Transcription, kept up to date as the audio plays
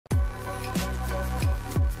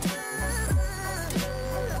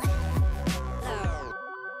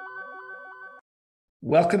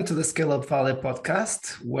Welcome to the Scale Up Valley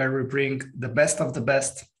podcast, where we bring the best of the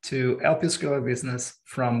best to help you scale your business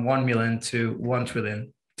from 1 million to 1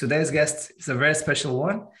 trillion. Today's guest is a very special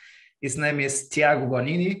one. His name is Tiago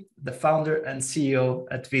Bonini, the founder and CEO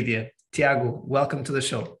at Vydia. Tiago, welcome to the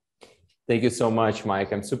show. Thank you so much,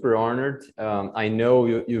 Mike. I'm super honored. I know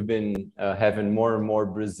you've been having more and more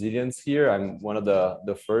Brazilians here. I'm one of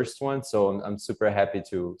the first ones, so I'm super happy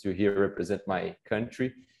to here represent my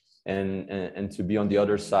country and to be on the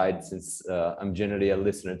other side, since I'm generally a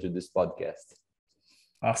listener to this podcast.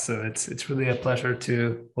 Awesome. It's really a pleasure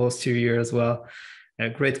to host you here as well.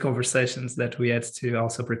 Great conversations that we had to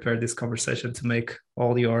also prepare this conversation to make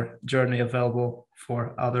all your journey available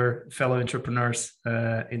for other fellow entrepreneurs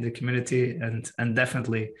in the community. And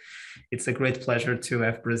definitely, it's a great pleasure to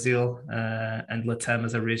have Brazil and Latam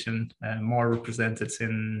as a region more represented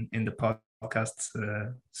in the podcast.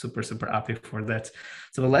 Super happy for that.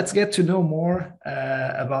 So let's get to know more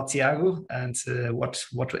about Tiago and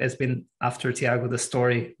what has been after Tiago, the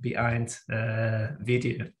story behind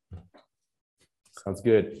Vydia. Sounds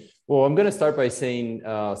good. Well, I'm going to start by saying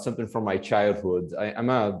something from my childhood. I'm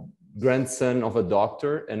a grandson of a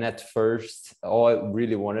doctor, and at first, all I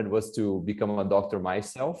really wanted was to become a doctor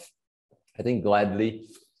myself. I think gladly,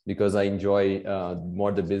 because I enjoy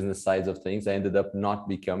more the business sides of things, I ended up not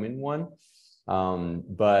becoming one.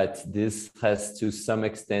 But this has to some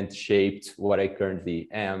extent shaped what I currently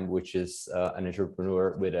am, which is an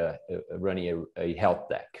entrepreneur with running a health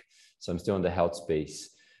tech. So I'm still in the health space.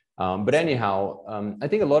 But anyhow, I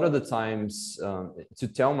think a lot of the times to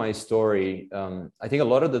tell my story, I think a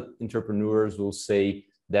lot of the entrepreneurs will say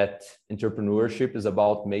that entrepreneurship is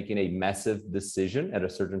about making a massive decision at a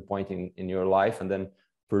certain point in your life and then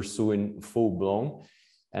pursuing full blown.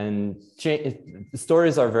 And the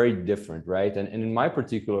stories are very different, right? And in my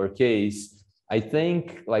particular case, I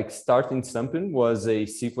think like starting something was a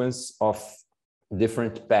sequence of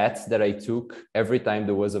different paths that I took every time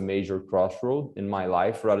there was a major crossroad in my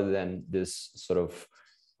life, rather than this sort of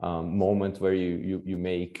moment where you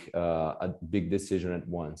make a big decision at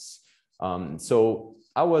once. So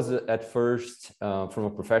I was at first, from a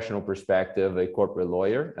professional perspective, a corporate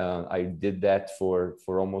lawyer. I did that for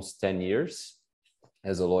almost 10 years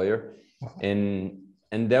as a lawyer. And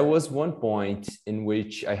there was one point in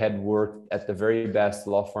which I had worked at the very best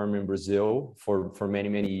law firm in Brazil for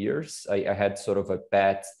many years. I had sort of a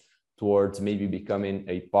path towards maybe becoming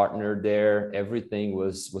a partner there. Everything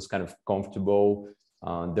was kind of comfortable.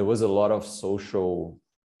 There was a lot of social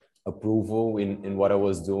approval in what I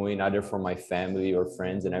was doing, either from my family or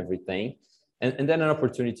friends and everything. And then an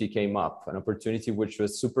opportunity came up, an opportunity which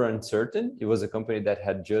was super uncertain. It was a company that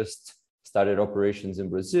had just started operations in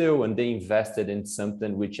Brazil, and they invested in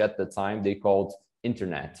something which at the time they called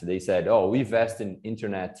internet. They said, oh, we invest in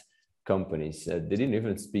internet companies. They didn't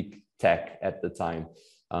even speak tech at the time.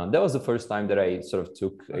 That was the first time that I sort of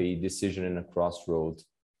took a decision in a crossroad.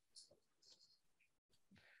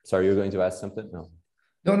 Sorry, you're going to ask something? No.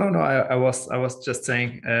 No. I was just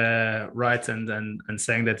saying right, and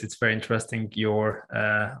saying that it's very interesting your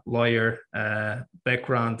lawyer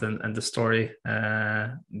background and the story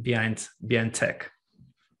behind tech.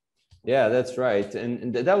 Yeah, that's right,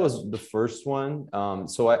 and that was the first one.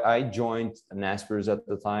 So I joined Naspers at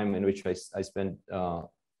the time, in which I spent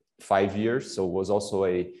 5 years. So it was also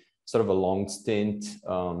a sort of a long stint,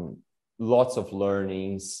 lots of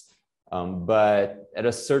learnings. But at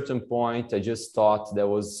a certain point, I just thought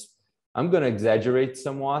I'm going to exaggerate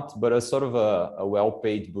somewhat, but a sort of a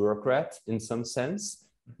well-paid bureaucrat in some sense,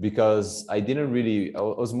 because I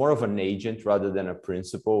was more of an agent rather than a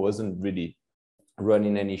principal. I wasn't really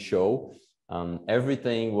running any show.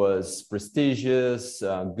 Everything was prestigious,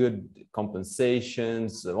 good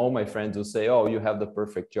compensations. All my friends will say, oh, you have the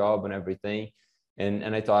perfect job and everything.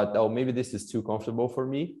 And I thought, oh, maybe this is too comfortable for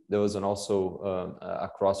me. There was also a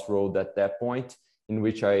crossroad at that point in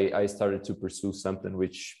which I started to pursue something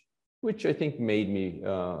which I think made me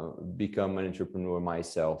become an entrepreneur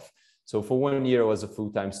myself. So for 1 year, I was a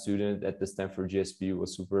full-time student at the Stanford GSP. It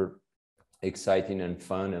was super exciting and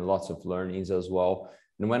fun, and lots of learnings as well.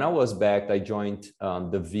 And when I was back, I joined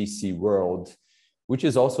the VC world, which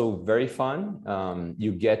is also very fun.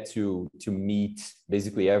 You get to meet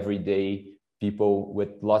basically every day people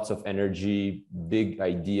with lots of energy, big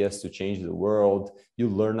ideas to change the world. You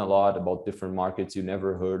learn a lot about different markets you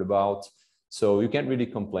never heard about. So you can't really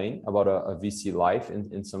complain about a VC life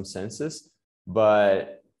in some senses,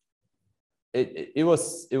 but it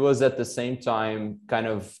was at the same time kind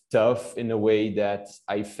of tough in a way that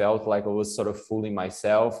I felt like I was sort of fooling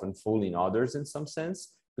myself and fooling others in some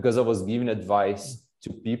sense, because I was giving advice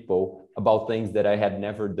to people about things that I had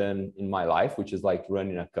never done in my life, which is like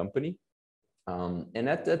running a company. And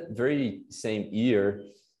at that very same year,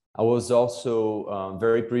 I was also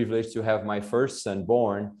very privileged to have my first son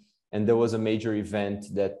born. And there was a major event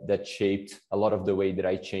that shaped a lot of the way that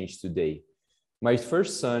I changed today. My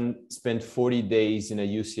first son spent 40 days in a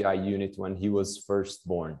UCI unit when he was first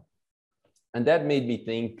born. And that made me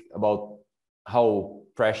think about how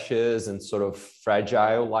precious and sort of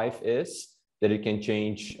fragile life is, that it can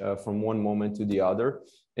change from one moment to the other.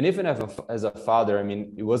 And even as a father, I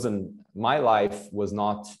mean, my life was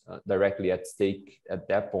not directly at stake at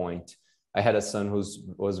that point. I had a son who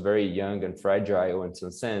was very young and fragile in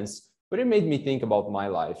some sense, but it made me think about my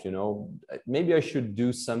life, maybe I should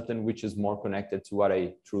do something which is more connected to what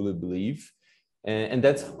I truly believe. And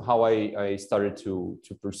that's how I started to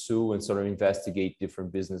pursue and sort of investigate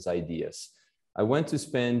different business ideas. I went to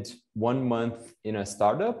spend 1 month in a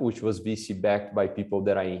startup, which was VC backed by people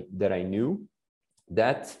that I knew.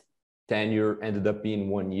 That tenure ended up being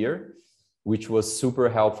 1 year, which was super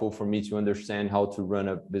helpful for me to understand how to run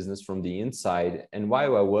a business from the inside. And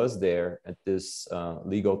while I was there at this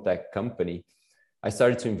legal tech company, I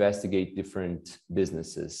started to investigate different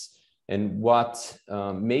businesses. And what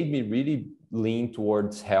made me really lean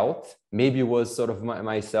towards health, maybe it was sort of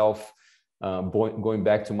myself going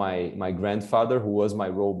back to my grandfather, who was my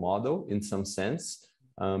role model in some sense.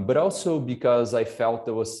 But also because I felt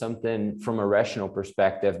there was something from a rational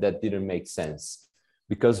perspective that didn't make sense.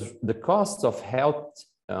 Because the cost of health,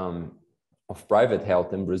 of private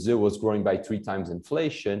health in Brazil was growing by 3 times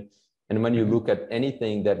inflation. And when you look at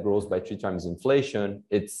anything that grows by 3 times inflation,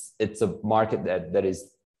 it's a market that is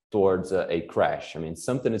towards a crash. I mean,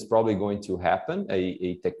 something is probably going to happen,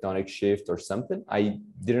 a tectonic shift or something. I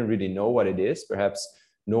didn't really know what it is. Perhaps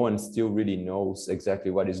no one still really knows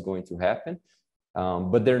exactly what is going to happen.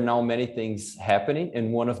 But there are now many things happening.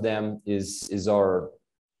 And one of them is our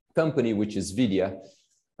company, which is Vidia.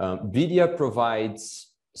 Vidia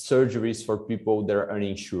provides surgeries for people that are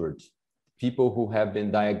uninsured, people who have been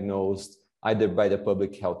diagnosed either by the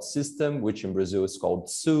public health system, which in Brazil is called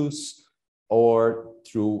SUS, or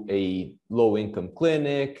through a low-income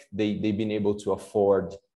clinic. They've been able to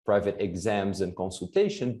afford private exams and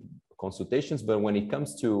consultations, but when it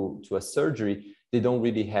comes to a surgery, they don't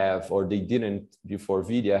really have, or they didn't before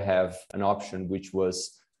Vidia have an option which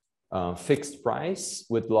was fixed price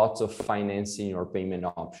with lots of financing or payment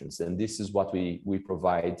options. And this is what we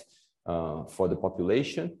provide for the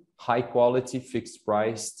population: high quality, fixed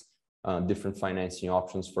priced, different financing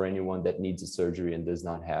options for anyone that needs a surgery and does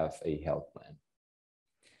not have a health plan.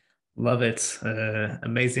 Love it.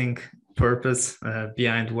 Amazing purpose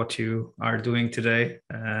behind what you are doing today.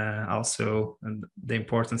 Also, the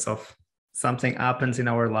importance of something happens in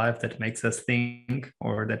our life that makes us think,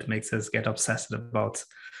 or that makes us get obsessed about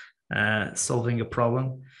solving a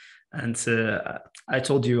problem. And I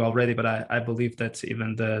told you already, but I believe that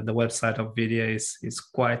even the website of Vidia is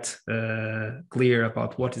quite clear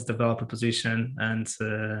about what is developer position and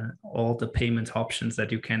all the payment options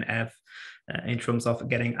that you can have in terms of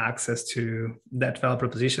getting access to that developer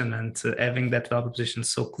position. And having that developer position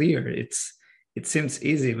so clear, it seems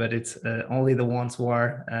easy, but it's only the ones who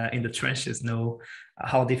are in the trenches know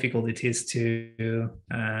how difficult it is to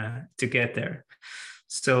get there.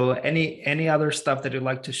 So any other stuff that you'd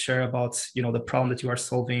like to share about, the problem that you are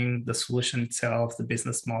solving, the solution itself, the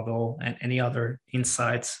business model, and any other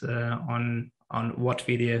insights on what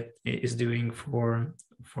Vidia is doing for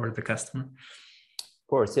the customer? Of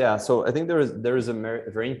course, yeah. So I think there is a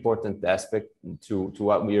very important aspect to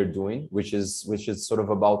what we are doing, which is sort of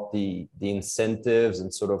about the incentives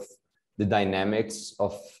and sort of the dynamics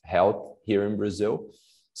of health here in Brazil.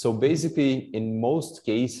 So basically, in most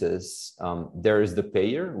cases, there is the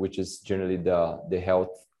payer, which is generally the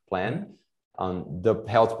health plan, the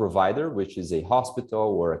health provider, which is a hospital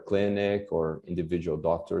or a clinic or individual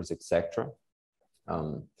doctors, etc.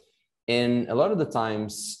 And a lot of the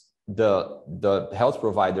times, the health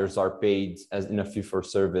providers are paid as in a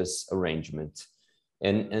fee-for-service arrangement,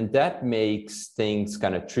 and that makes things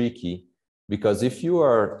kind of tricky, because if you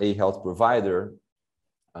are a health provider,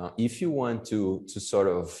 if you want to sort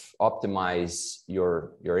of optimize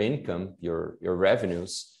your income, your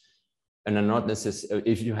revenues, and not necessarily,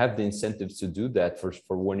 if you have the incentives to do that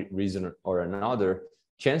for one reason or another,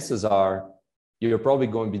 chances are you're probably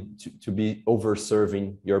going to be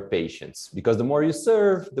over-serving your patients, because the more you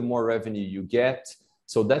serve, the more revenue you get.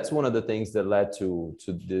 So that's one of the things that led to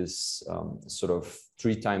this sort of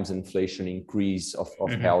 3 times inflation increase of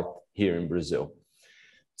health here in Brazil.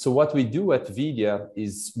 So what we do at Vidia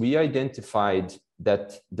is we identified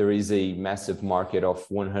that there is a massive market of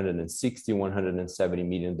 160, 170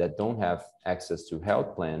 million that don't have access to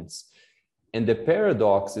health plans. And the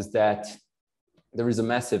paradox is that there is a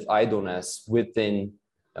massive idleness within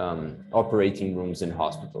operating rooms in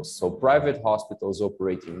hospitals. So private hospitals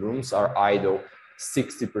operating rooms are idle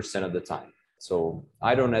 60% of the time. So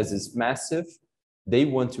idleness is massive. They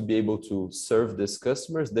want to be able to serve these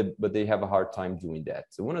customers, but they have a hard time doing that.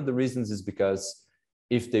 So one of the reasons is because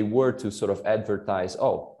if they were to sort of advertise,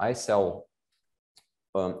 oh, I sell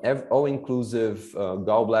all-inclusive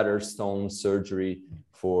gallbladder stone surgery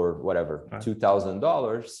for whatever,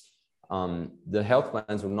 $2,000, the health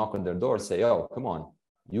plans will knock on their door and say, oh, come on,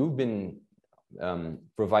 you've been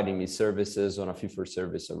providing me services on a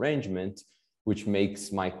fee-for-service arrangement, which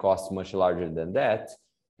makes my cost much larger than that.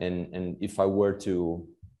 And if I were to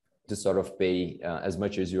sort of pay as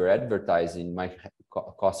much as you're advertising, my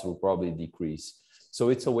cost will probably decrease. So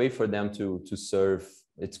it's a way for them to serve.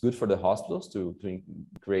 It's good for the hospitals to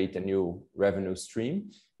create a new revenue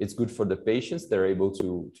stream. It's good for the patients. They're able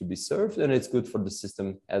to be served, and it's good for the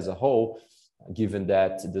system as a whole, given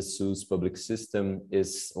that the SUS public system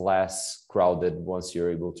is less crowded once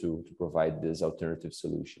you're able to provide these alternative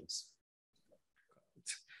solutions.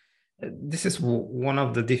 This is one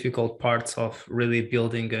of the difficult parts of really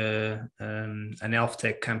building an health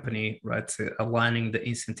tech company, right? Aligning the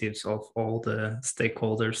incentives of all the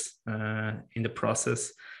stakeholders in the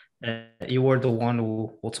process. You were the one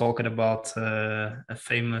who talked about a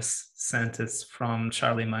famous sentence from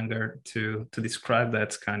Charlie Munger to describe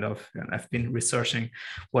that kind of, and I've been researching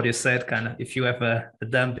what you said, kind of, if you have a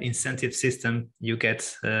dumb incentive system, you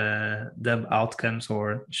get dumb outcomes,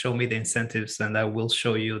 or show me the incentives and I will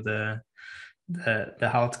show you the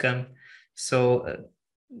outcome. So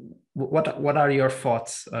what are your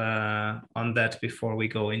thoughts on that before we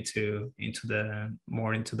go into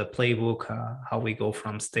the playbook, how we go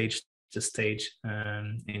from stage to stage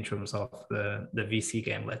in terms of the VC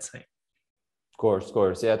game, let's say? Of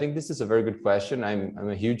course. Yeah, I think this is a very good question. I'm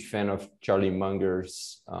a huge fan of Charlie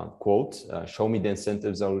Munger's quote, show me the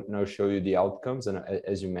incentives, I'll show you the outcomes, and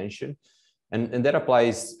as you mentioned. And that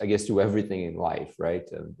applies, I guess, to everything in life, right?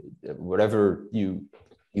 Whatever you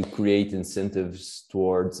create incentives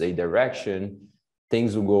towards a direction,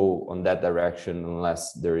 things will go on that direction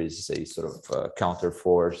unless there is a sort of counter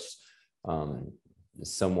force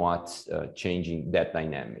somewhat changing that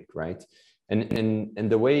dynamic, right? And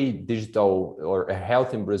the way digital or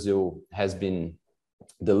health in Brazil has been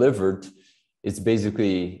delivered, it's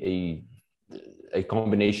basically a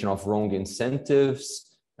combination of wrong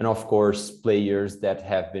incentives and, of course, players that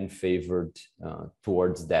have been favored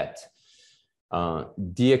towards that.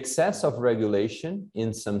 The excess of regulation,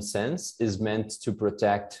 in some sense, is meant to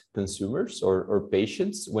protect consumers or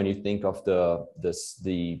patients. When you think of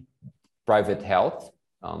the private health,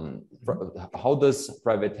 how does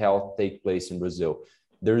private health take place in Brazil?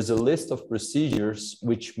 There is a list of procedures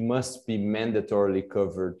which must be mandatorily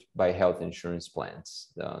covered by health insurance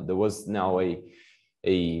plans. There was now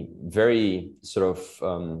a very sort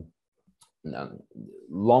of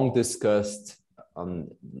long discussed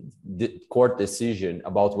court decision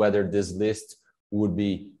about whether this list would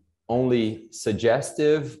be only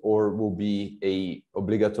suggestive or will be a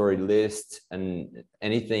obligatory list, and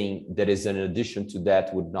anything that is in addition to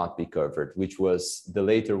that would not be covered, which was the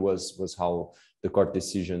later was how the court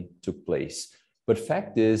decision took place. But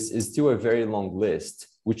fact is still a very long list,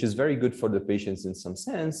 which is very good for the patients in some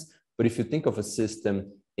sense. But if you think of a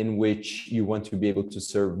system in which you want to be able to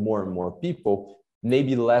serve more and more people,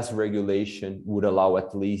 maybe less regulation would allow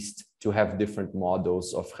at least to have different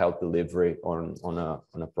models of health delivery on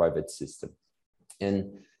a private system.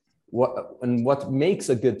 And what makes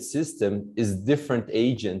a good system is different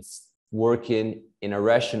agents working in a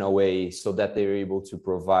rational way so that they're able to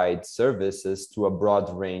provide services to a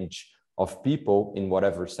broad range of people in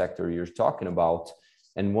whatever sector you're talking about.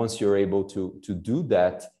 And once you're able to do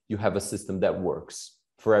that, you have a system that works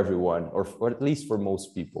for everyone, or at least for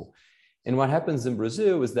most people. And what happens in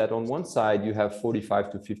Brazil is that on one side, you have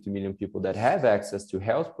 45 to 50 million people that have access to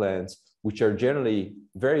health plans, which are generally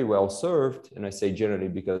very well served. And I say generally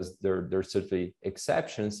because there are certainly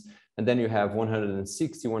exceptions. And then you have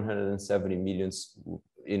 160, 170 millions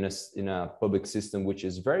in a public system, which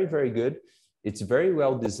is very, very good. It's very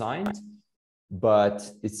well designed, but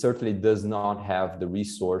it certainly does not have the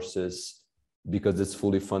resources, because it's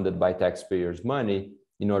fully funded by taxpayers' money,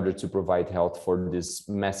 in order to provide health for this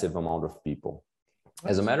massive amount of people.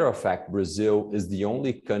 As a matter of fact, Brazil is the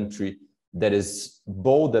only country that is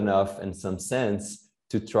bold enough, in some sense,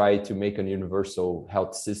 to try to make a universal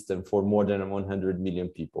health system for more than 100 million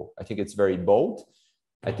people. I think it's very bold,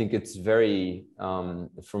 I think it's very,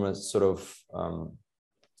 from a sort of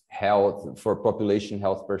health, for population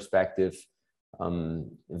health perspective,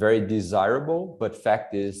 very desirable, but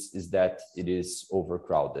fact is that it is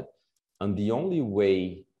overcrowded. And the only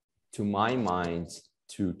way, to my mind,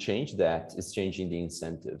 to change that is changing the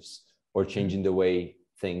incentives or changing the way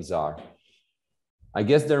things are. I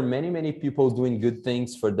guess there are many people doing good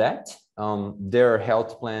things for that. There are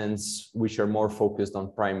health plans which are more focused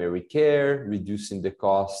on primary care, reducing the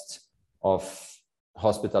cost of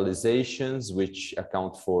hospitalizations, which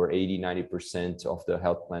account for 80–90% of the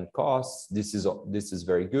health plan costs. This is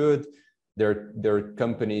very good. There are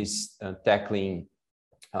companies tackling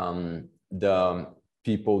the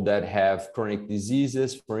people that have chronic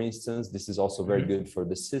diseases, for instance. This is also very good for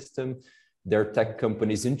the system. There are tech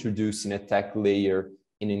companies introducing a tech layer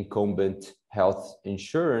in incumbent health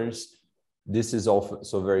insurance. This is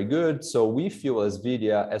also very good. So we feel as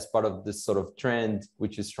Vydia, as part of this sort of trend,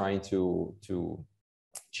 which is trying to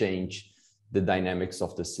change the dynamics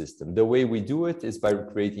of the system. The way we do it is by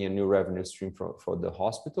creating a new revenue stream for the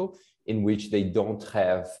hospital, in which they don't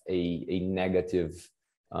have a negative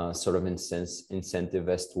sort of incentive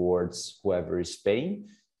as towards whoever is paying.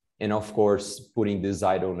 And of course, putting this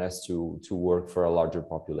idleness to work for a larger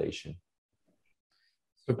population.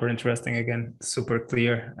 Super interesting, again, super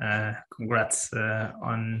clear. Congrats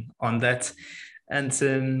on that.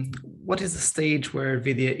 And what is the stage where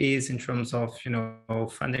Vydia is in terms of,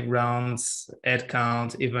 funding rounds, head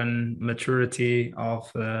count, even maturity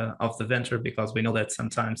of the venture? Because we know that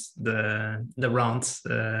sometimes the rounds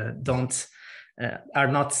are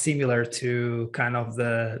not similar to kind of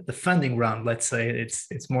the funding round. Let's say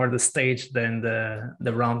it's more the stage than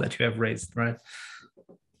the round that you have raised, right?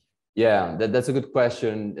 Yeah, that's a good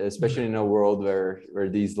question, especially in a world where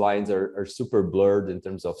these lines are super blurred in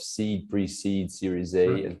terms of seed, pre-seed, Series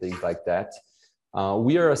A, and things like that.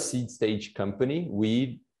 We are a seed stage company.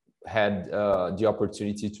 We had the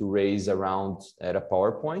opportunity to raise a round at a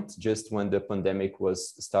PowerPoint just when the pandemic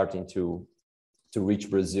was starting to reach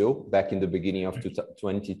Brazil back in the beginning of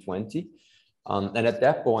 2020. And at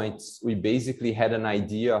that point, we basically had an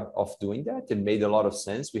idea of doing that. It made a lot of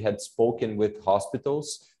sense. We had spoken with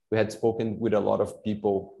hospitals. We had spoken with a lot of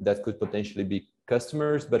people that could potentially be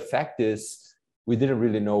customers, but fact is, we didn't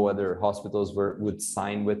really know whether hospitals would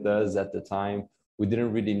sign with us at the time. We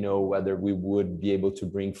didn't really know whether we would be able to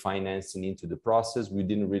bring financing into the process. We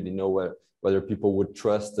didn't really know whether people would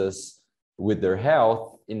trust us with their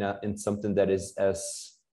health in something that is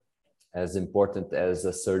as important as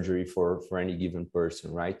a surgery for any given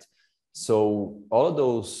person, right? So all of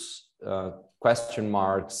those question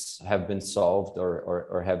marks have been solved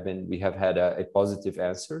or we have had a positive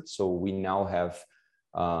answer. So we now have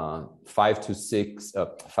 5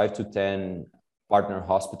 to 10 partner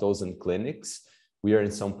hospitals and clinics. We are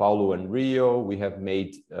in São Paulo and Rio. We have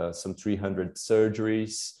made some 300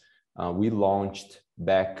 surgeries. We launched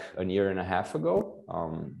back a year and a half ago.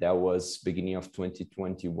 That was beginning of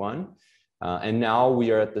 2021. And now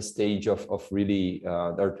we are at the stage of really,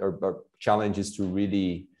 our challenge is to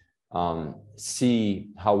really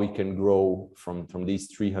see how we can grow from these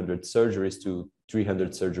 300 surgeries to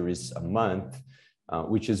 300 surgeries a month,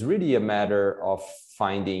 which is really a matter of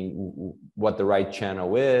finding what the right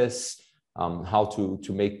channel is, how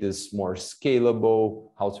to make this more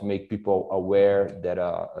scalable, how to make people aware that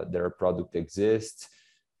a product exists.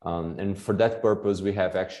 And for that purpose, we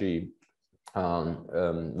have actually,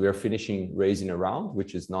 we are finishing raising a round,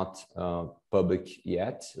 which is not public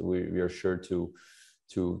yet. We are sure to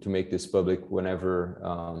make this public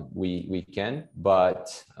whenever we can,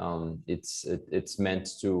 but it's meant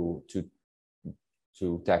to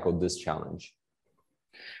tackle this challenge.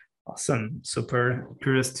 Awesome, super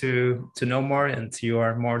curious to know more, and you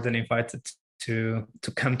are more than invited to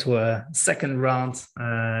come to a second round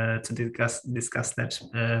to discuss that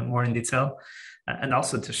more in detail, and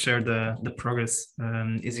also to share the progress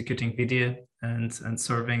executing Vydia and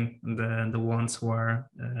serving the ones who are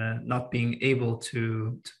not being able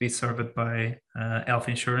to be served by health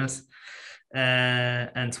insurance,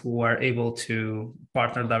 and who are able to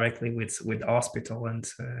partner directly with the hospital and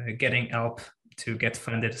getting help to get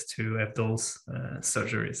funded to have those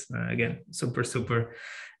surgeries. Again, super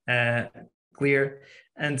clear.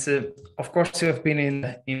 And of course, you have been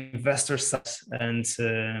in investor side, and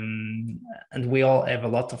we all have a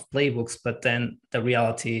lot of playbooks, but then the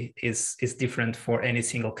reality is different for any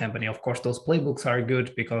single company. Of course, those playbooks are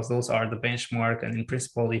good because those are the benchmark, and in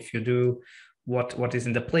principle, if you do what is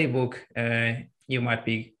in the playbook, you might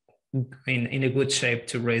be in a good shape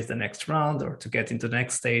to raise the next round or to get into the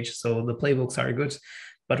next stage. So the playbooks are good.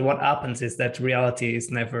 But what happens is that reality is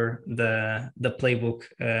never the playbook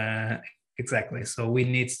exactly. So we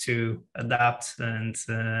need to adapt and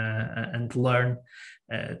learn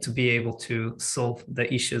to be able to solve the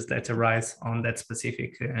issues that arise on that specific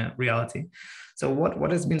reality. So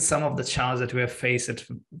what has been some of the challenges that we have faced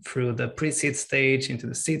through the pre-seed stage into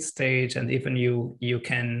the seed stage, and even you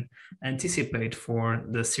can anticipate for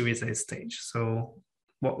the Series A stage? So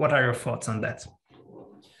what are your thoughts on that?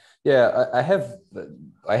 Yeah,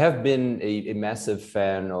 I have been a massive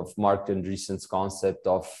fan of Mark Andreessen's concept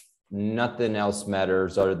of nothing else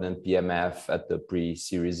matters other than PMF at the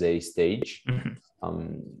pre-Series A stage.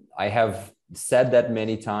 Mm-hmm. I have said that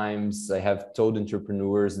many times. I have told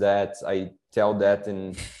entrepreneurs that. I tell that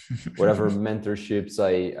in whatever mentorships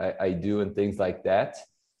I do and things like that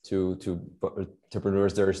to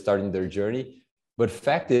entrepreneurs that are starting their journey. But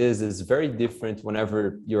fact is, it's very different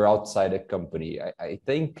whenever you're outside a company. I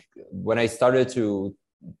think when I started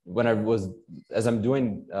as I'm doing,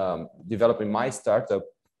 developing my startup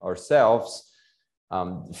ourselves,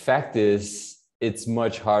 fact is, it's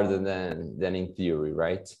much harder than in theory,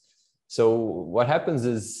 right? So what happens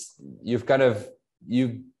is you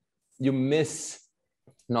miss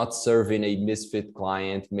not serving a misfit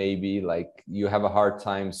client, maybe, like you have a hard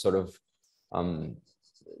time sort of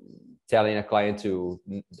telling a client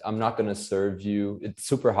I'm not going to serve you. It's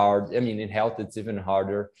super hard. I mean, in health, it's even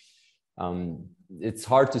harder. It's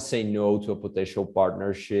hard to say no to a potential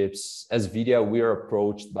partnerships. As Vydia, we are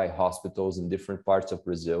approached by hospitals in different parts of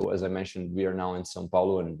Brazil. As I mentioned, we are now in São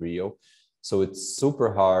Paulo and Rio. So it's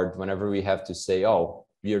super hard whenever we have to say, oh,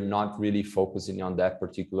 we are not really focusing on that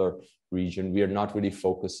particular region. We are not really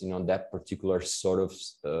focusing on that particular sort of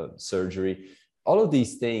surgery. All of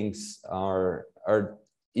these things are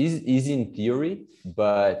easy in theory,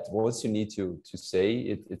 but once you need to say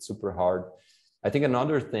it's super hard. I think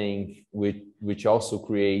another thing which also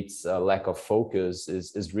creates a lack of focus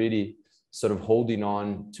is really sort of holding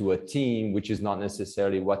on to a team, which is not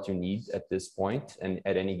necessarily what you need at this point and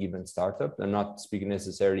at any given startup. I'm not speaking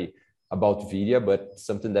necessarily about Vydia, but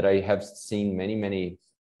something that I have seen many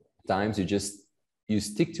times. You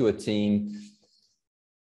stick to a team,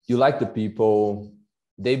 you like the people,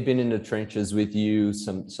 they've been in the trenches with you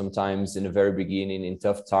sometimes in the very beginning in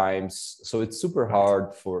tough times. So it's super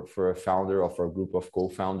hard for a founder or for a group of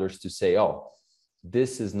co-founders to say, oh,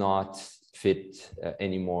 this is not fit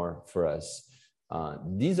anymore for us.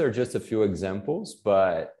 These are just a few examples,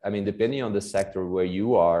 but I mean, depending on the sector where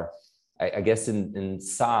you are, I guess in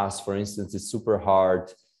SaaS, for instance, it's super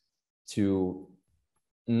hard to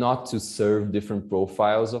not to serve different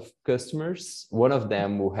profiles of customers. One of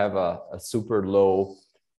them will have a super low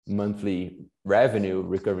monthly revenue,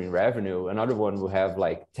 recurring revenue. Another one will have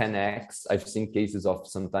like 10x. I've seen cases of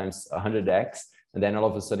sometimes 100x. And then all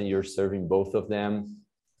of a sudden you're serving both of them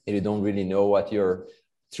and you don't really know what your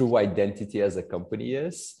true identity as a company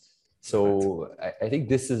is. So I think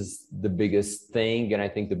this is the biggest thing. And I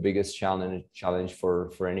think the biggest challenge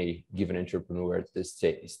for any given entrepreneur at this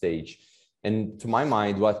stage. And to my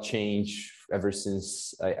mind, what changed ever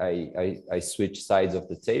since I switched sides of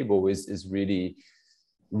the table is really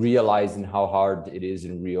realizing how hard it is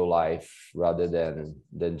in real life rather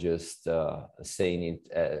than just saying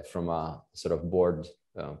it from a sort of board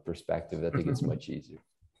perspective. I think it's much easier.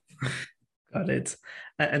 Got it.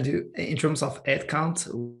 And in terms of head count,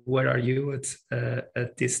 where are you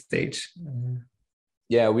at this stage?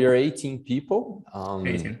 Yeah, we are 18 people.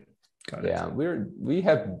 18. Got it. Yeah, we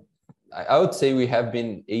have. I would say we have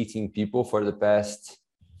been 18 people for the past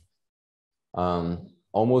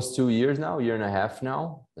almost 2 years now, year and a half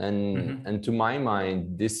now. And to my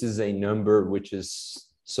mind, this is a number which is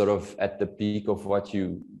sort of at the peak of what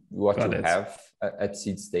you have at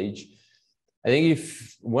seed stage. I think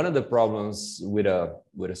if one of the problems with a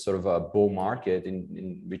sort of a bull market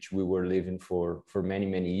in which we were living for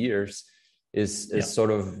many years is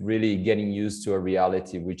sort of really getting used to a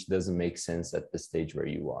reality which doesn't make sense at the stage where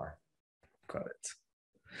you are. Got it.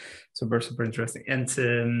 Super interesting. And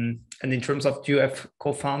in terms of, do you have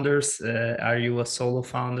co-founders? Are you a solo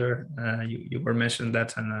founder? You were mentioned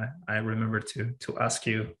that, and I remember to ask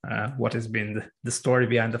you what has been the story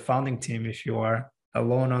behind the founding team. If you are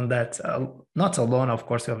alone on that, not alone, of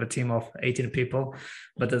course, you have a team of 18 people,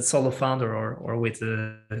 but a solo founder or with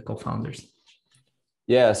co-founders.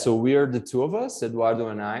 Yeah, so we are the two of us, Eduardo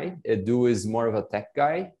and I. Edu is more of a tech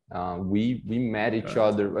guy. We met each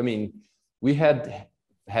other. I mean, we had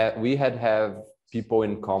people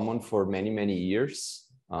in common for many years.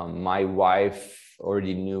 My wife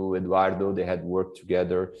already knew Eduardo. They had worked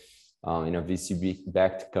together in a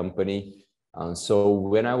VC-backed company. So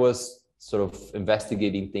when I was sort of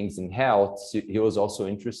investigating things in health, he was also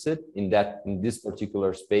interested in this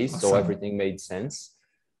particular space. Awesome. So everything made sense.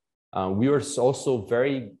 We were also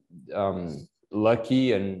very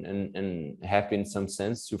lucky and happy in some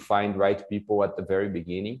sense to find right people at the very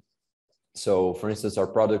beginning. So for instance, our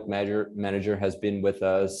product manager has been with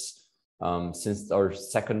us since our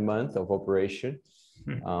second month of operation.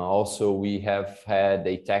 Also, we have had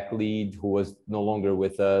a tech lead who was no longer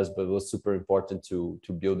with us, but was super important to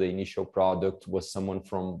build the initial product, was someone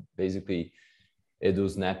from basically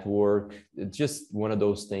Edu's network. It's just one of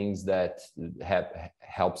those things that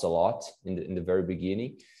helps a lot in the very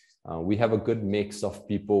beginning. We have a good mix of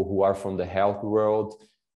people who are from the health world,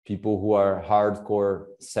 people who are hardcore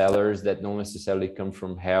sellers that don't necessarily come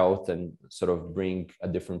from health and sort of bring a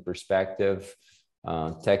different perspective.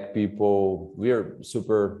 Tech people, we are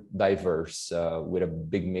super diverse with a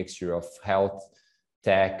big mixture of health,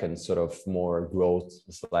 tech, and sort of more growth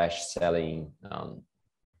 / selling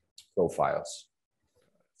profiles.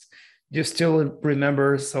 Do you still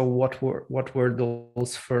remember, so what were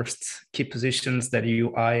those first key positions that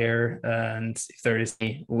you hire, and if there is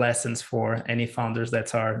any lessons for any founders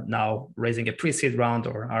that are now raising a pre-seed round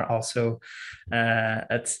or are also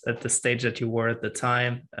at the stage that you were at the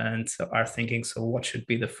time and are thinking, so what should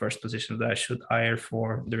be the first position that I should hire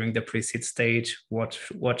for during the pre-seed stage? What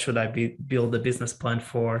should I build a business plan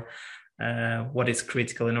for? What is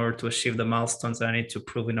critical in order to achieve the milestones I need to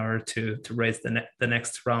prove in order to raise the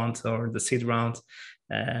next round or the seed round?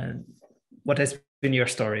 What has been your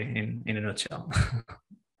story in a nutshell?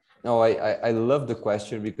 No, I love the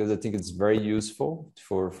question because I think it's very useful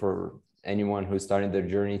for anyone who's starting their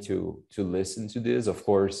journey to listen to this. Of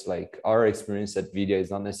course, like our experience at Vydia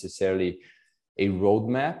is not necessarily a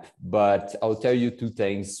roadmap, but I'll tell you two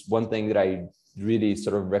things. One thing that I really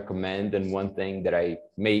sort of recommend, and one thing that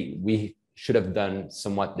we should have done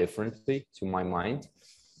somewhat differently to my mind.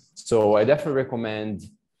 So I definitely recommend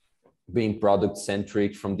being product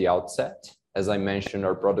centric from the outset. As I mentioned,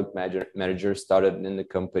 our product manager started in the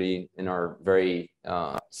company in our very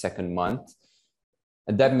second month,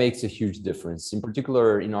 and that makes a huge difference. In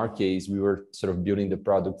particular, in our case, we were sort of building the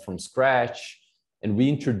product from scratch, and we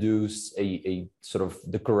introduced a sort of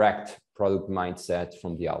the correct product mindset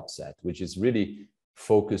from the outset, which is really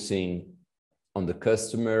focusing on the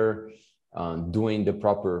customer, doing the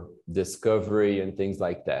proper discovery and things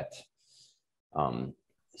like that.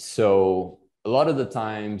 So a lot of the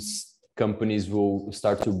times companies will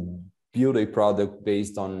start to build a product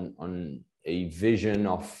based on a vision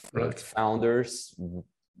of founders,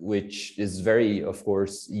 which is very, of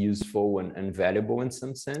course, useful and valuable in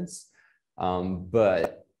some sense.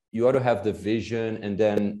 But you ought to have the vision and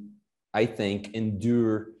then I think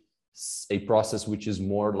endure a process which is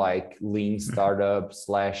more like lean startup /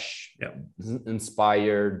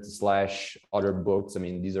 inspired / other books. I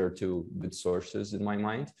mean, these are two good sources in my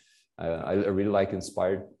mind. I really like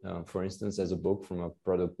Inspired, for instance, as a book from a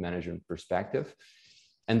product management perspective.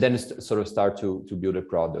 And then sort of start to build a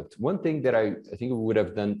product. One thing that I think we would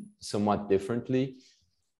have done somewhat differently,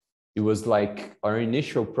 it was like our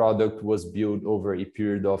initial product was built over a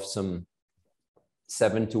period of some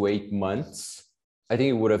 7 to 8 months. I think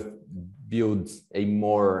it would have built a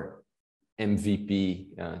more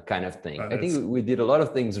MVP kind of thing. I think we did a lot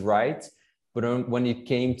of things right, but when it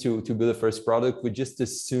came to build the first product, we just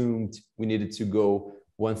assumed we needed to go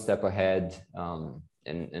one step ahead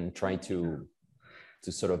and try to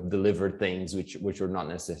sort of deliver things which were not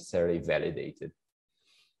necessarily validated.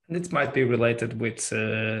 This might be related with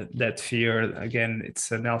that fear. Again,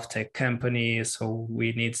 it's an health tech company, so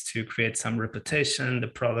we need to create some reputation. The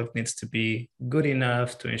product needs to be good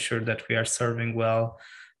enough to ensure that we are serving well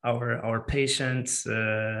our patients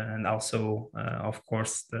and also, of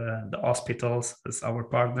course, the hospitals as our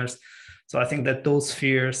partners. So I think that those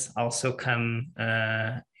fears also come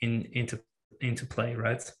into play,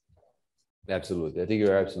 right? Absolutely. I think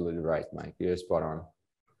you're absolutely right, Mike. You're spot on.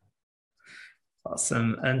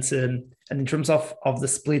 Awesome. And in terms of the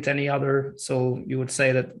split, any other, so you would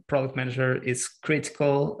say that product manager is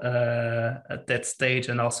critical at that stage,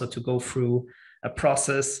 and also to go through a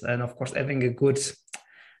process, and of course having a good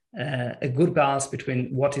balance between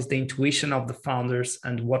what is the intuition of the founders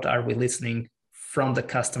and what are we listening from the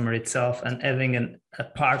customer itself, and having a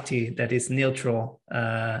party that is neutral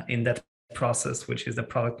in that process, which is the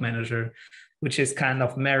product manager, which is kind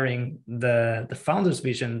of marrying the founder's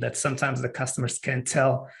vision that sometimes the customers can't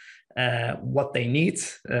tell what they need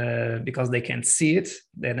because they can't see it.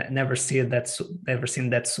 They never seen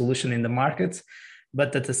that solution in the market.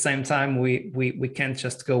 but at the same time, we can't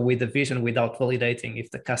just go with the vision without validating if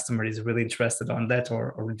the customer is really interested on that,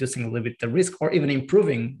 or reducing a little bit the risk, or even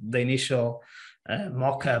improving the initial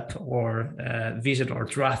mock-up or vision or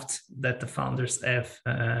draft that the founders have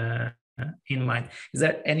in mind. Is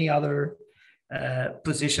there any other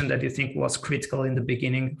position that you think was critical in the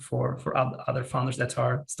beginning for other founders that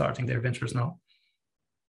are starting their ventures now?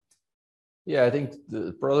 Yeah, I think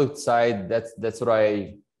the product side, that's what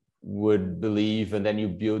I would believe. And then you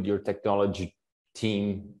build your technology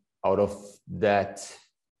team out of that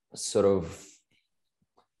sort of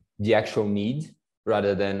the actual need,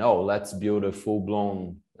 rather than, oh, let's build a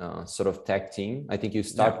full-blown sort of tech team. I think you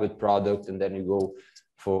start with product and then you go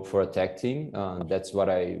for a tech team. That's what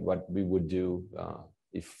we would do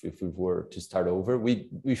if we were to start over.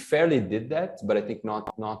 We fairly did that, but I think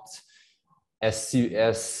not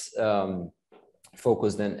as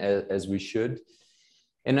focused as we should.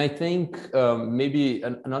 And I think maybe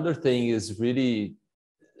another thing is really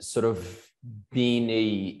sort of being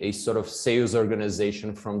a sort of sales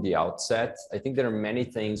organization from the outset. I think there are many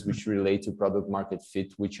things which relate to product market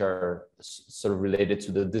fit, which are sort of related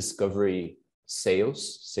to the discovery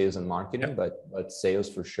sales and marketing, but sales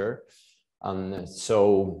for sure.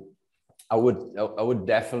 So I would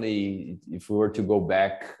definitely, if we were to go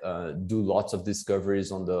back, do lots of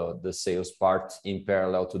discoveries on the sales part in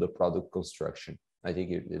parallel to the product construction. I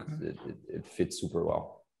think it fits super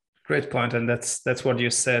well. Great point, and that's what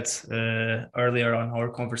you said earlier on our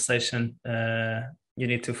conversation. You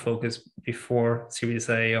need to focus before Series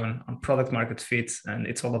A on product market fit, and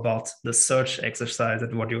it's all about the search exercise.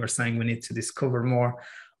 And what you were saying, we need to discover more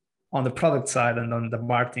on the product side and on the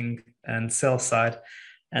marketing and sales side.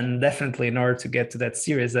 And definitely, in order to get to that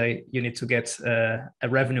Series A, you need to get a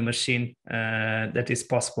revenue machine that is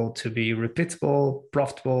possible to be repeatable,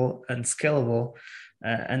 profitable, and scalable.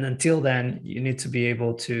 And until then, you need to be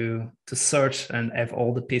able to search and have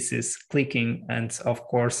all the pieces clicking. And of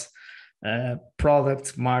course,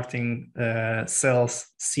 product, marketing, sales,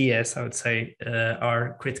 CS, I would say,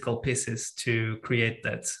 are critical pieces to create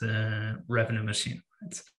that revenue machine.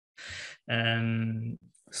 Right?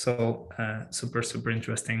 So super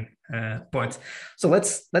interesting point. So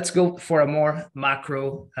let's go for a more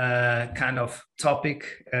macro kind of topic.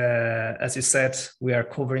 As you said, we are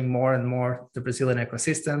covering more and more the Brazilian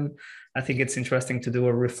ecosystem. I think it's interesting to do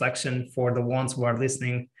a reflection for the ones who are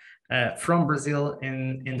listening from Brazil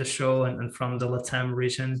in the show and from the LATAM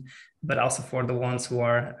region, but also for the ones who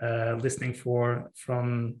are listening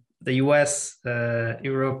from the US,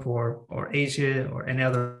 Europe, or Asia, or any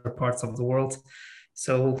other parts of the world.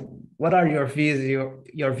 So what are your views,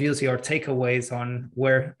 your takeaways on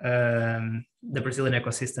where the Brazilian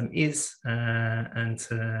ecosystem is and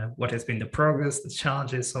what has been the progress, the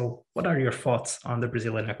challenges? So what are your thoughts on the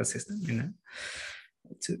Brazilian ecosystem,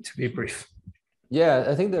 to be brief? Yeah,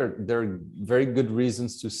 I think there are very good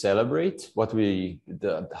reasons to celebrate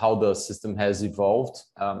how the system has evolved.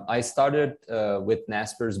 I started with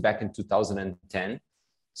Naspers back in 2010.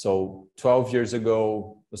 So 12 years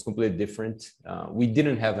ago was completely different. We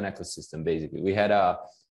didn't have an ecosystem, basically. We had a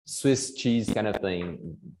Swiss cheese kind of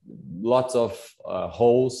thing, lots of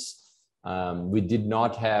holes. We did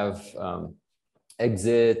not have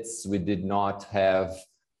exits. We did not have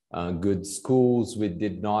good schools. We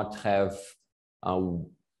did not have,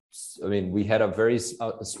 we had a very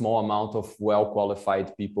small amount of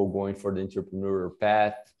well-qualified people going for the entrepreneurial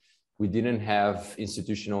path. We didn't have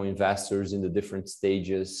institutional investors in the different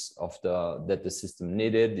stages of that the system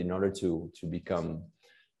needed in order to become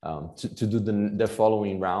to do the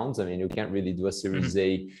following rounds. I mean, you can't really do a Series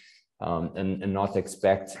A and not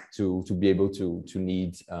expect to be able to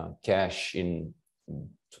need cash in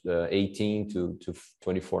 18 to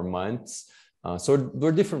 24 months. So there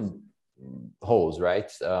were different holes,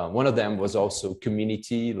 right? One of them was also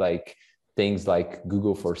community, like things like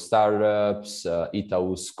Google for Startups,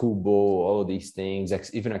 Itaú's Kubo, all of these things,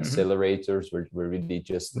 even accelerators were really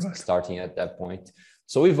just starting at that point.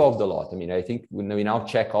 So we evolved a lot. I mean, I think we now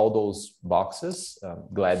check all those boxes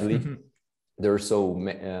gladly. There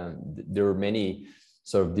were many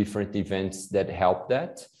sort of different events that helped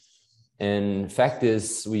that. And fact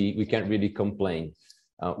is, we can't really complain.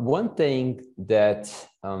 One thing that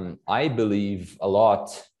I believe a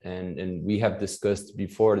lot, and we have discussed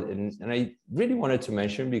before, and I really wanted to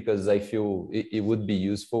mention because I feel it would be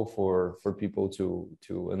useful for people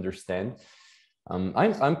to understand.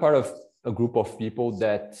 I'm part of a group of people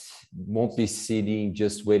that won't be sitting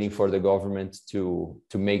just waiting for the government to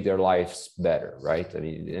make their lives better, right? I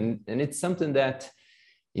mean, and it's something that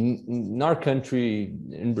in our country,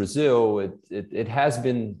 in Brazil, it has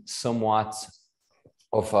been somewhat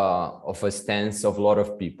of a stance of a lot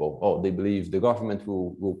of people. Oh, they believe the government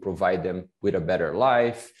will provide them with a better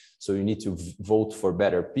life, so you need to vote for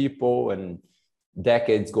better people, and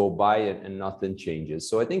decades go by and nothing changes.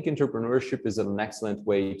 So I think entrepreneurship is an excellent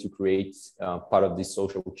way to create part of these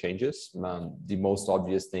social changes. The most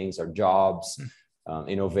obvious things are jobs,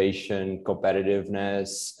 innovation,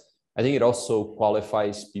 competitiveness. I think it also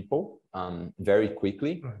qualifies people very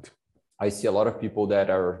quickly. Right. I see a lot of people that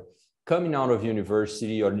are coming out of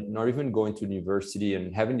university or not even going to university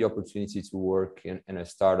and having the opportunity to work in a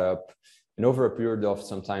startup. And over a period of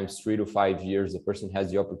sometimes 3 to 5 years, the person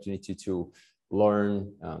has the opportunity to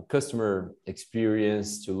learn customer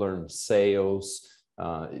experience, to learn sales,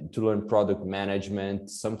 to learn product management.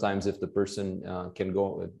 Sometimes if the person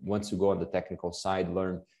wants to go on the technical side,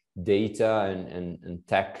 learn data and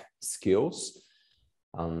tech skills.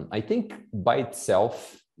 I think by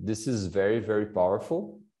itself, this is very, very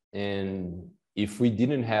powerful. And if we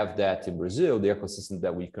didn't have that in Brazil, the ecosystem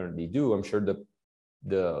that we currently do, I'm sure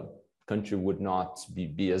the country would not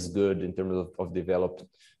be as good in terms of development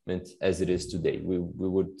as it is today. We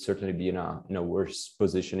would certainly be in a worse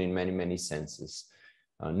position in many, many senses.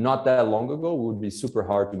 Not that long ago, it would be super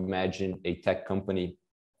hard to imagine a tech company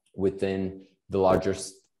within the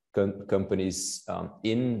largest companies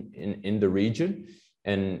in the region.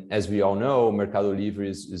 And as we all know, Mercado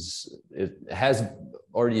Livre has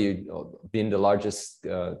already been the largest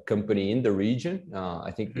company in the region.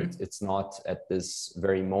 I think it's not at this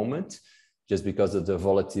very moment, just because of the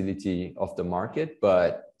volatility of the market,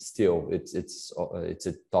 but still, it's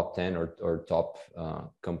a top 10 or top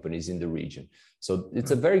companies in the region. So it's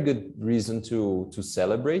a very good reason to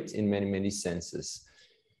celebrate in many, many senses.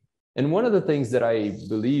 And one of the things that I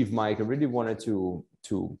believe, Mike, I really wanted to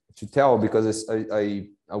tell, because I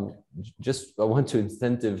want to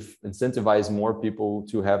incentivize more people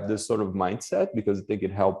to have this sort of mindset, because I think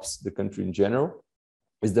it helps the country in general,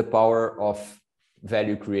 is the power of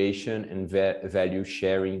value creation and value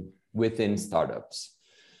sharing within startups.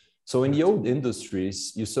 So in the old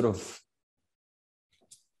industries, you sort of,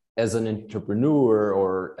 as an entrepreneur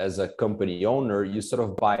or as a company owner, you sort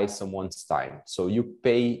of buy someone's time. So you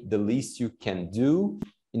pay the least you can do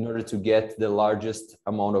in order to get the largest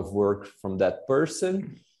amount of work from that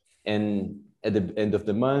person. And at the end of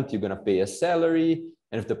the month, you're going to pay a salary.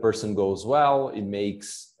 And if the person goes well, it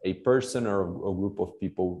makes a person or a group of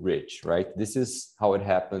people rich, right? This is how it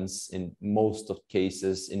happens in most of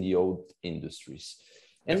cases in the old industries.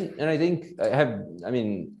 And I think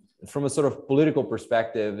from a sort of political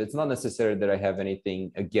perspective, it's not necessary that I have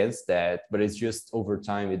anything against that, but it's just over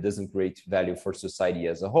time, it doesn't create value for society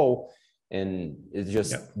as a whole. And it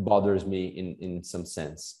just bothers me in some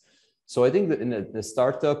sense. So I think that in a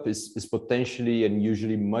startup is potentially and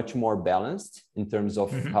usually much more balanced in terms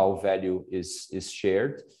of how value is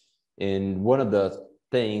shared. And one of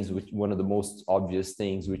the most obvious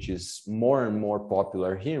things, which is more and more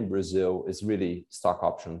popular here in Brazil, is really stock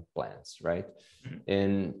option plans, right?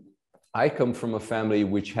 And I come from a family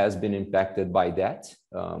which has been impacted by that.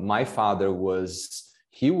 My father was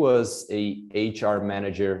a HR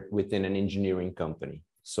manager within an engineering company.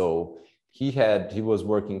 So he was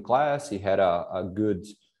working class, he had a good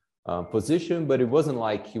position, but it wasn't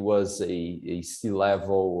like he was a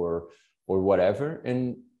C-level or whatever.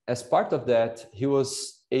 And as part of that, he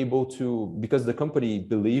was able to, because the company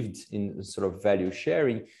believed in sort of value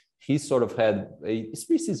sharing, he sort of had a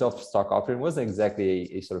species of stock option. It wasn't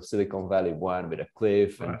exactly a sort of Silicon Valley one with a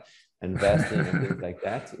cliff and investing and things like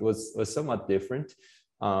that. It was somewhat different.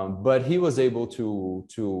 But he was able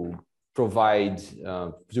to provide,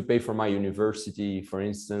 to pay for my university, for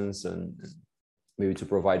instance, and maybe to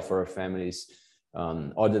provide for our families,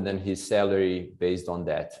 other than his salary based on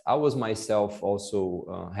that. I was myself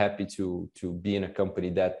also happy to be in a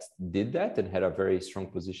company that did that and had a very strong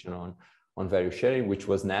position on value sharing, which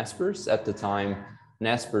was Naspers. At the time,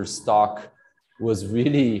 Naspers stock was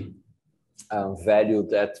really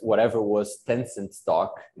valued at whatever was Tencent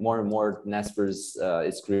stock. More and more, Naspers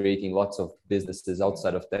is creating lots of businesses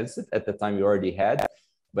outside of Tencent. At the time, we already had,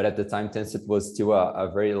 but at the time, Tencent was still a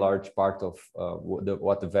very large part of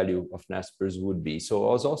what the value of Naspers would be. So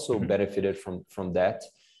I was also benefited from that.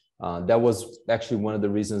 That was actually one of the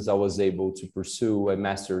reasons I was able to pursue a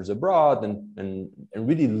master's abroad and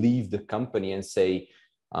really leave the company and say,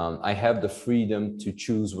 I have the freedom to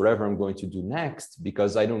choose whatever I'm going to do next,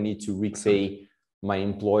 because I don't need to repay my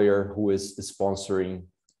employer who is sponsoring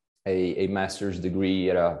a master's degree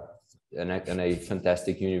at a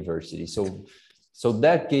fantastic university. So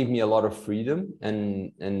that gave me a lot of freedom.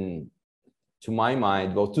 And to my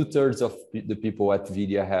mind, well, 2/3 of the people at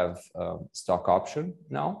Vydia have stock option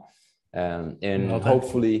now. And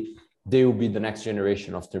hopefully they will be the next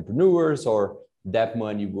generation of entrepreneurs, or that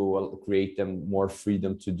money will create them more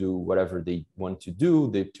freedom to do whatever they want to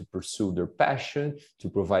do, to pursue their passion, to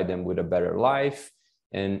provide them with a better life.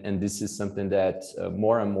 And this is something that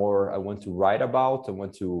more and more I want to write about. I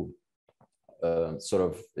want to sort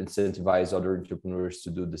of incentivize other entrepreneurs to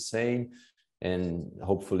do the same. And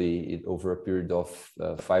hopefully over a period of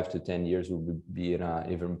 5 to 10 years, we'll be in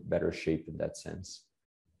an even better shape in that sense.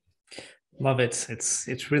 Love it.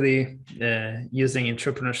 It's really using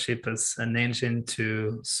entrepreneurship as an engine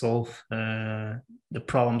to solve the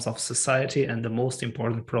problems of society, and the most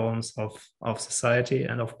important problems of society.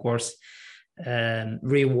 And of course,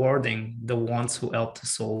 rewarding the ones who help to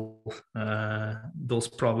solve those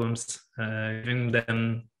problems, giving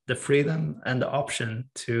them the freedom and the option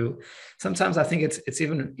to. Sometimes I think it's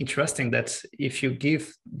even interesting that if you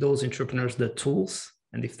give those entrepreneurs the tools,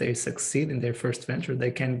 and if they succeed in their first venture,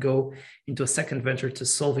 they can go into a second venture to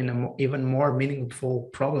solving even more meaningful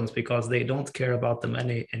problems, because they don't care about the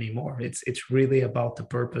money anymore. It's really about the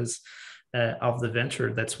purpose of the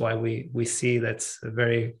venture. That's why we see that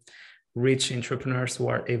very rich entrepreneurs who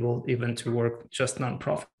are able even to work just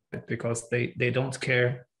nonprofit, because they don't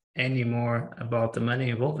care anymore about the money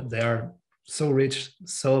involved. They are so rich,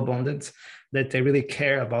 so abundant, that they really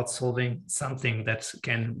care about solving something that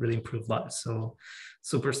can really improve lives. So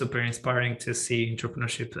super inspiring to see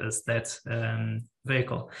entrepreneurship as that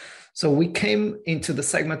vehicle. So we came into the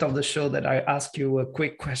segment of the show that I ask you a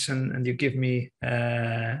quick question and you give me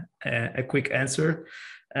a quick answer.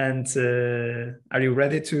 And are you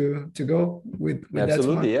ready to go with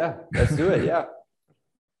Absolutely, that one? Yeah, let's do it. Yeah.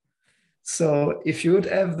 So if you would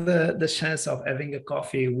have the chance of having a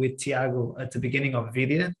coffee with Tiago at the beginning of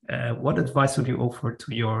Vydia, what advice would you offer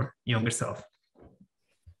to your younger self?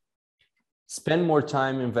 Spend more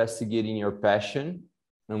time investigating your passion.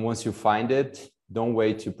 And once you find it, don't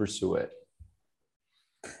wait to pursue it.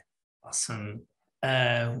 Awesome.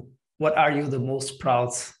 What are you the most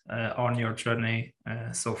proud on your journey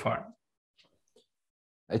so far?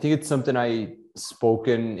 I think it's something I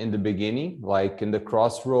spoken in the beginning, like in the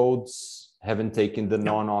crossroads, haven't taken the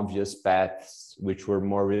non-obvious paths, which were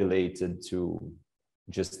more related to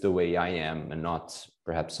just the way I am and not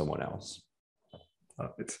perhaps someone else.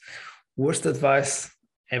 Love it. Worst advice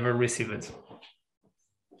ever received?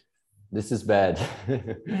 This is bad.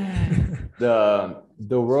 The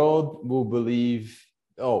world will believe,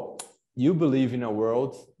 you believe in a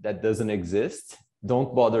world that doesn't exist.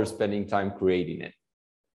 Don't bother spending time creating it.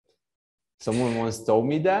 Someone once told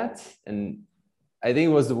me that, and I think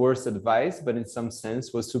it was the worst advice, but in some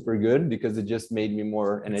sense was super good, because it just made me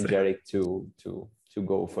more energetic to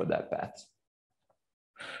go for that path.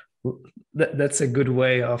 That's a good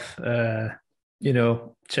way of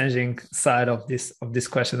changing side of this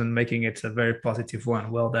question and making it a very positive one.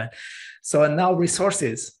 Well done. So, and now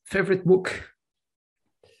resources. Favorite book?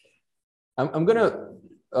 I'm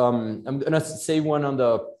gonna say one on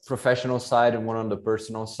the professional side and one on the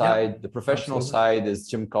personal side. Yeah, the professional side is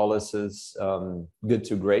Jim Collis's Good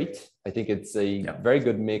to Great. I think it's a very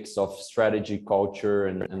good mix of strategy, culture,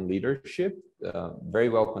 and leadership. Very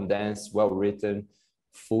well condensed, well written,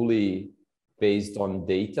 fully based on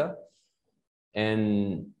data.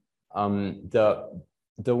 And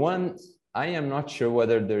the one, I am not sure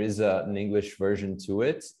whether there is an English version to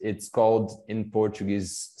it. It's called in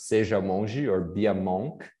Portuguese Seja Monge, or Be a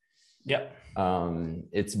Monk. Yeah.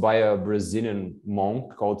 It's by a Brazilian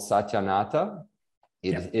monk called Satyanata.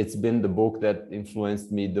 It's been the book that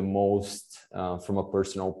influenced me the most from a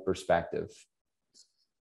personal perspective.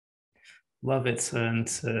 Love it. And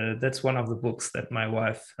that's one of the books that my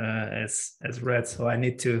wife has read. So I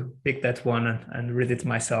need to pick that one and read it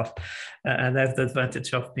myself. And I have the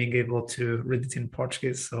advantage of being able to read it in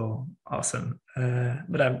Portuguese. So awesome.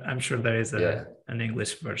 But I'm sure there is an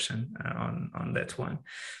English version on that one.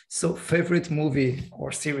 So favorite movie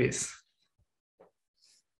or series?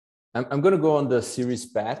 I'm going to go on the series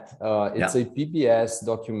path. It's a PBS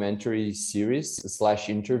documentary series /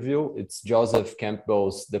 interview. It's Joseph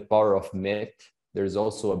Campbell's The Power of Myth. There's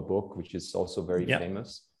also a book, which is also very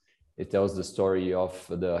famous. It tells the story of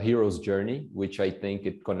the hero's journey, which I think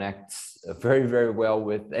it connects very, very well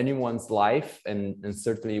with anyone's life, and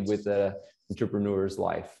certainly with the entrepreneur's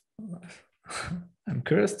life. I'm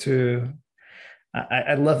curious to...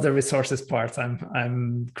 I love the resources part.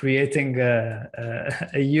 I'm creating a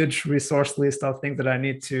huge resource list of things that I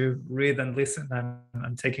need to read and listen.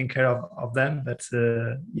 I'm taking care of them. But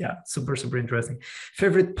super interesting.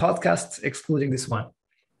 Favorite podcast excluding this one?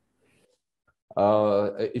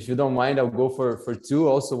 If you don't mind, I'll go for two.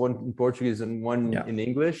 Also one in Portuguese and one in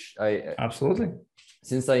English. Absolutely.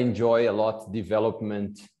 since I enjoy a lot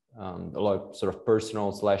development, a lot sort of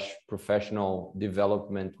personal / professional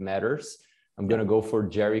development matters, I'm going to go for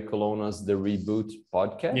Jerry Colonna's The Reboot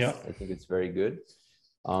podcast. Yeah. I think it's very good.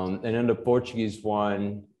 And then the Portuguese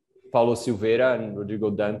one, Paulo Silveira and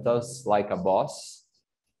Rodrigo Dantas, Like a Boss.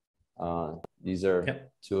 These are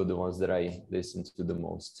two of the ones that I listen to the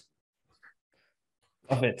most.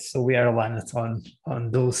 Of it. So we are aligned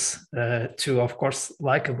on those two. Of course,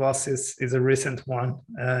 Like a Boss is a recent one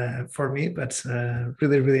for me, but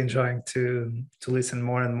really enjoying to listen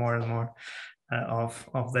more and more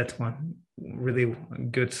of that one. Really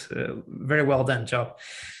good, very well done job.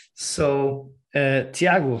 So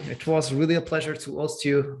Tiago, it was really a pleasure to host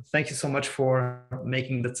you. Thank you so much for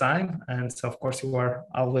making the time, and of course you are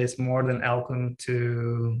always more than welcome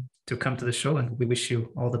to come to the show, and we wish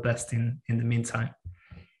you all the best in the meantime.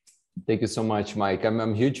 Thank you so much, Mike. I'm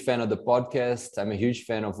a huge fan of the podcast. I'm a huge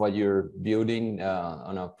fan of what you're building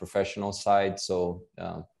on a professional side. So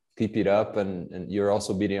keep it up, and you're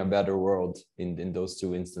also building a better world in those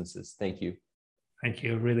two instances. Thank you. Thank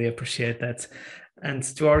you. Really appreciate that. And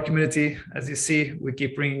to our community, as you see, we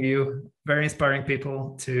keep bringing you very inspiring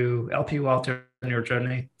people to help you out on your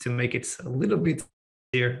journey, to make it a little bit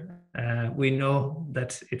easier. We know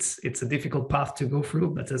that it's a difficult path to go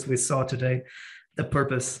through, but as we saw today, the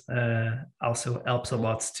purpose also helps a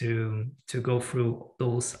lot to go through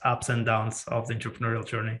those ups and downs of the entrepreneurial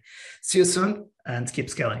journey. See you soon and keep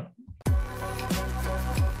scaling.